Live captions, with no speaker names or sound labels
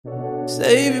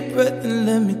Save your breath and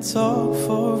let me talk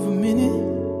for a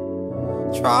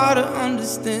minute. Try to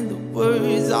understand the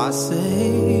words I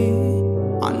say.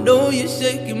 I know you're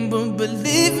shaking, but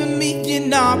believe in me,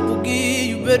 and I will give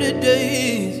you better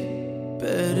days.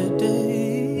 Better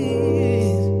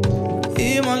days.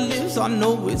 Hear my lips, I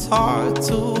know it's hard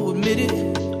to admit it.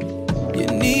 You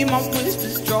need my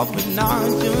whispers dropping out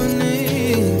your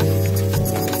name.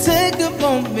 Take a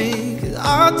moment, cause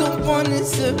I don't wanna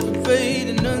separate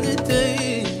another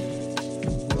day.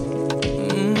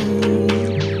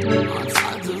 I'm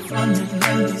tired of running,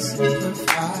 let me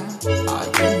simplify. All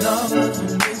your love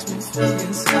makes me feel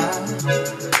inside.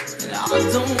 And I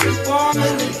don't wanna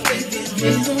play these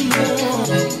games no more.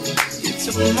 You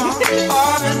took my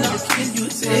heart, and now can you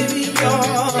take me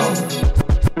off?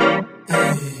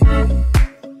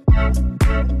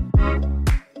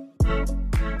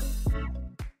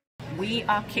 We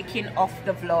are kicking off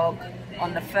the vlog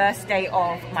on the first day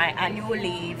of my annual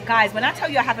leave. Guys, when I tell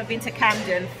you I haven't been to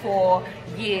Camden for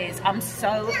years, I'm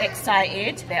so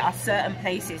excited. There are certain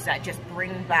places that just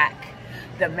bring back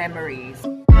the memories.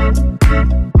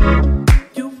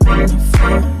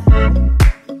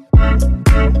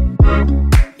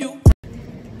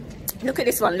 Look at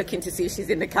this one looking to see if she's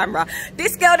in the camera.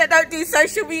 This girl that don't do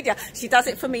social media. She does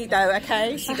it for me though,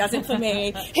 okay? She does it for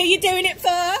me. Who you doing it for?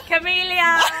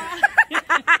 Camellia.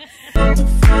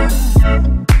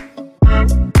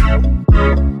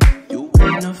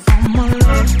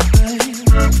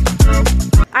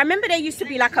 I remember there used to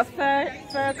be like a fur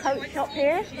coat shop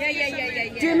here. Yeah.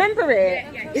 Do you remember it?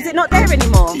 Yeah. Is it not there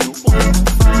anymore?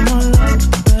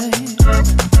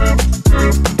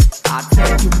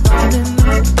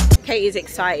 Kate is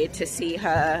excited to see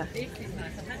her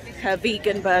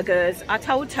vegan burgers. I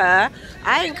told her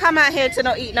I ain't come out here to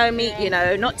not eat no meat, you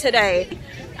know, not today.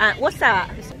 What's that?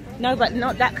 No, but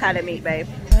not that kind of meat, babe.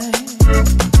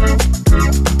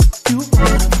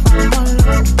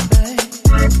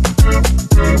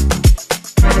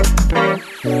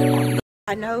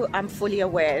 I know I'm fully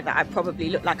aware that I probably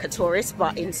look like a tourist,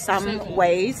 but in some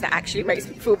ways that actually makes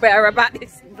me feel better about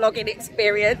this vlogging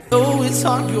experience. Oh, it's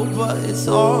hard, but it's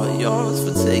all yours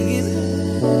for taking.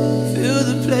 Feel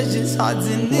the pleasures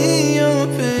hiding in your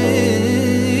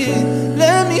pain.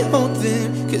 Let me hold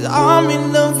them, cause I'm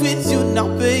in love with you now,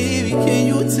 baby. Can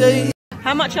you take?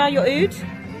 How much are your oud?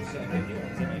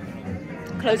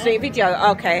 Close the video,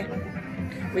 okay.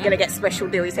 We're gonna get special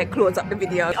deal. He said close up the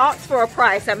video. He asked for a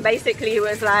price and basically he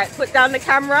was like, put down the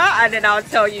camera and then I'll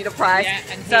tell you the price. Yeah,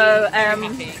 so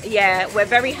yeah, we're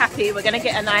very happy. We're gonna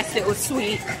get a nice little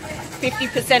sweet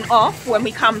 50% off when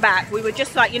we come back. We were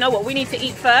just like, you know what, we need to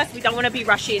eat first. We don't want to be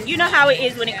rushing. You know how it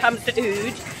is when it comes to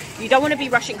oud. You don't want to be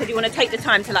rushing because you want to take the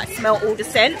time to like smell all the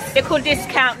scents. Little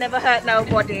discount, never hurt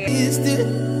nobody.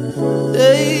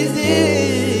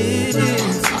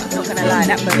 Not gonna lie,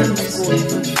 that burger was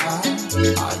gorgeous.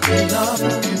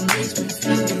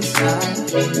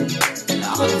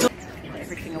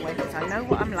 Everything away because I know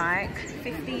what I'm like.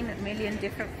 15 million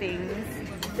different things.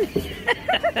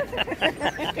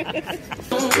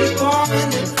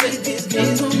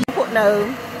 Put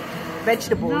no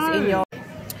vegetables in your.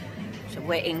 So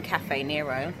we're in Cafe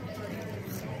Nero.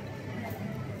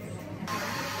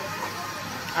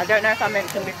 I don't know if I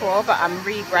mentioned before, but I'm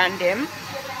rebranding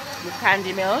with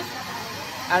Candy Mills.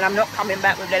 And I'm not coming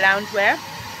back with the loungewear.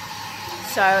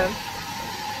 So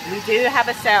we do have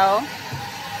a sale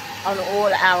on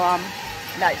all our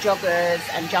like joggers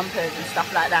and jumpers and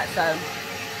stuff like that. So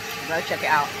go check it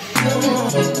out.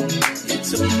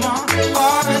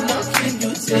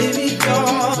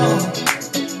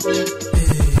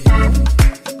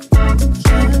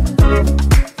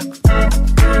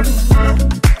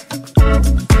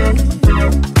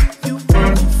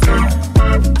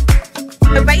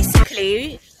 So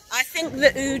basically, I think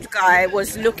the oud guy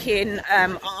was looking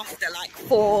after like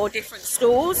 4 different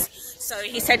stores. So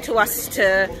he said to us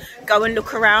to go and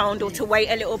look around or to wait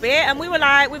a little bit. And we were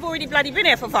like, we've already bloody been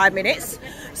here for 5 minutes.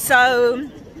 So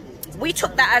we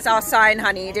took that as our sign,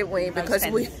 honey, didn't we? Because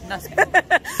we...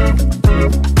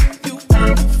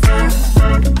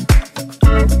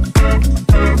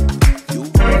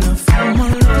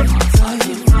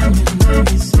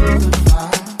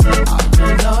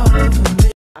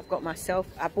 I've got myself,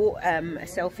 I bought a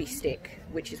selfie stick,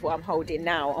 which is what I'm holding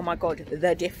now. Oh my god,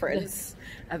 the difference.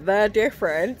 The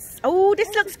difference. Oh, this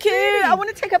looks cute. I want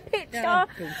to take a picture.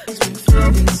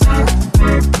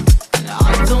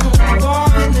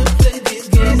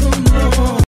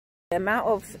 The amount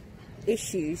of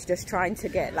issues just trying to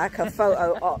get like a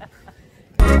photo op.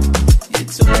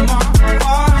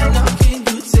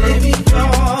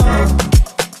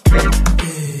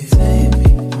 Take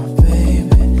me, my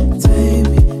baby, take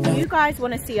guys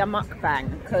want to see a mukbang,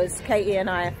 because Katie and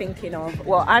I are thinking of,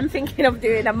 well, I'm thinking of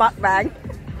doing a mukbang.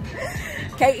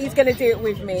 Katie's gonna do it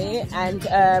with me, and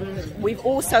we've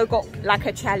also got like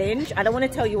a challenge. I don't want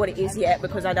to tell you what it is yet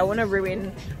because I don't want to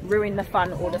ruin the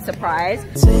fun or the surprise.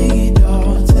 Take it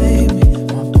all, take me,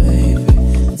 my baby.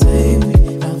 Take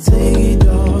me, now take it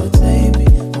all, take me,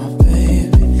 my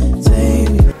baby. Take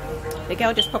me. The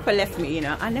girl just proper left me, you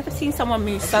know. I never seen someone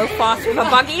move so fast with a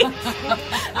buggy.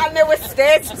 And there were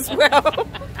stairs as well.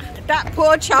 That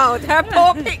poor child, her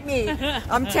poor pick-me.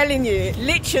 I'm telling you,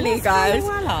 literally, guys.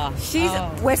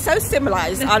 We're so similar,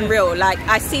 it's unreal. Like,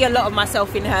 I see a lot of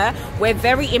myself in her. We're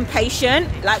very impatient.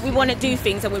 Like, we want to do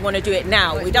things and we want to do it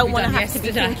now. We don't want to have to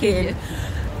be thinking.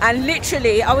 And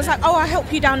literally, I was like, oh, I'll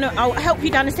help you down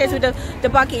the stairs with the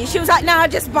buggy. She was like, no,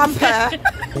 just bump her.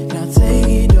 Now take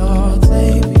it all,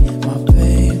 take me, my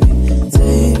baby.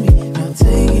 Take me, now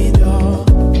take it all.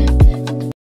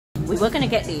 We were going to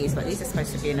get these, but these are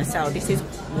supposed to be in a sale. This is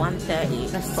 130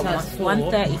 from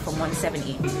 130 from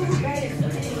 170.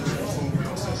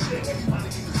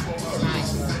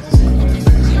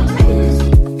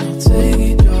 Now take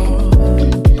it all.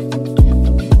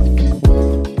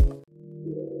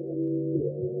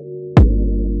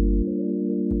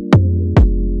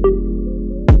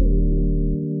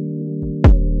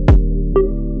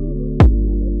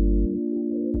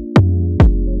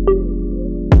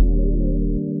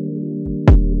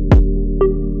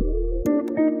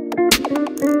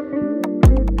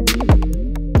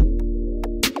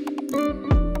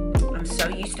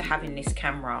 Having this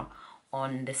camera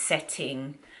on the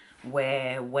setting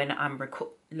where when I'm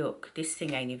look, this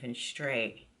thing ain't even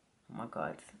straight. Oh my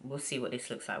god, we'll see what this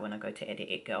looks like when I go to edit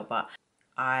it, girl. But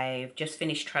I've just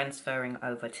finished transferring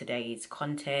over today's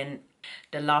content.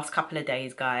 The last couple of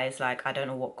days, guys, like, I don't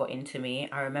know what got into me.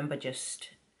 I remember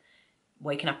just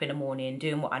waking up in the morning,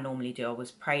 doing what I normally do. I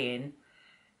was praying,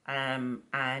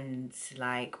 and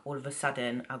like all of a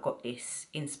sudden I got this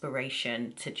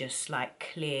inspiration to just like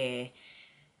clear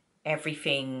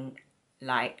everything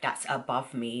like that's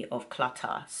above me of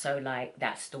clutter. So like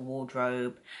that's the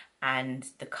wardrobe and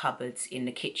the cupboards in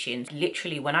the kitchen.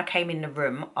 Literally, when I came in the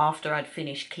room after I'd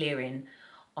finished clearing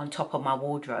on top of my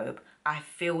wardrobe, I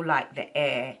feel like the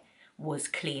air was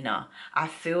cleaner. I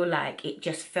feel like it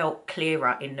just felt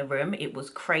clearer in the room. It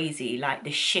was crazy. Like, the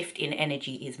shift in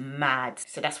energy is mad.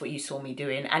 So that's what you saw me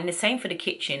doing. And the same for the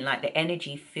kitchen. Like, the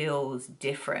energy feels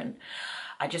different.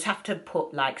 I just have to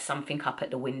put like something up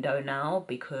at the window now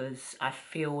because I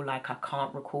feel like I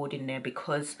can't record in there,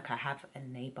 because I have a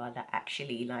neighbor that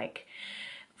actually, like,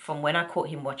 from when I caught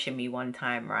him watching me one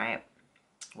time, right?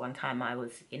 One time I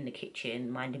was in the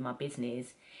kitchen minding my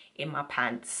business in my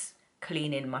pants,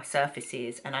 cleaning my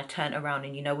surfaces, and I turned around,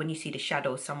 and you know when you see the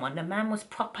shadow of someone, the man was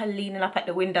proper leaning up at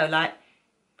the window, like.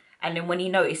 And then when he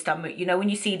noticed that, you know, when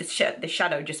you see the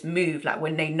shadow just move, like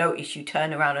when they notice, you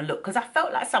turn around and look. Because I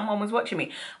felt like someone was watching me.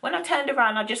 When I turned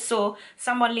around, I just saw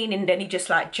someone leaning, then he just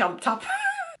like jumped up.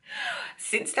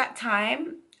 Since that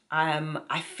time,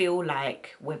 I feel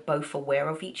like we're both aware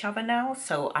of each other now.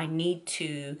 So I need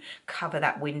to cover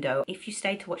that window. If you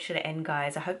stayed to watch to the end,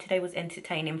 guys, I hope today was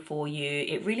entertaining for you.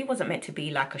 It really wasn't meant to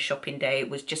be like a shopping day. It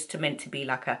was just meant to be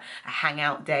like a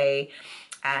hangout day.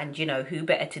 And you know, who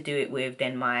better to do it with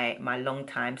than my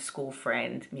longtime school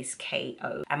friend, Miss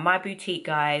K.O. And my boutique,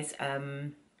 guys,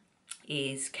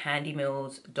 is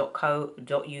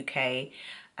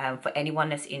candymills.co.uk. For anyone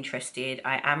that's interested,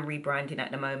 I am rebranding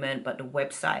at the moment, but the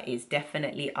website is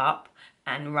definitely up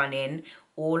and running.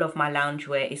 All of my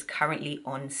loungewear is currently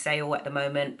on sale at the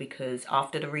moment because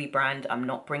after the rebrand, I'm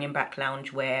not bringing back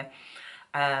loungewear.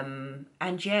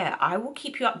 And yeah, I will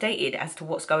keep you updated as to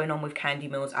what's going on with Candy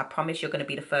Mills. I promise you're going to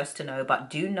be the first to know, but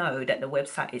do know that the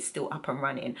website is still up and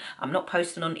running. I'm not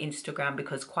posting on Instagram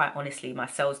because, quite honestly, my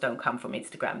sales don't come from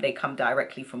Instagram. They come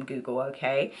directly from Google,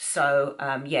 okay? So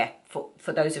yeah,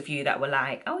 for those of you that were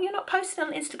like, oh, you're not posting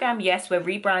on Instagram. Yes, we're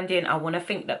rebranding. I want to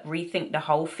rethink the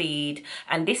whole feed,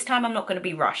 and this time I'm not going to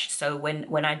be rushed. So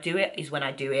when I do it is when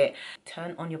I do it.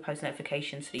 Turn on your post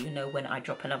notifications so you know when I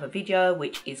drop another video,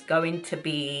 which is going to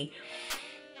be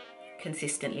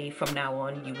consistently from now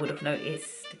on. You would have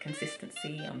noticed the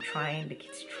consistency. I'm trying, the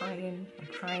kids trying, I'm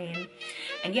trying.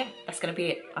 And yeah, that's gonna be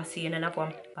it. I'll see you in another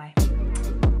one. Bye.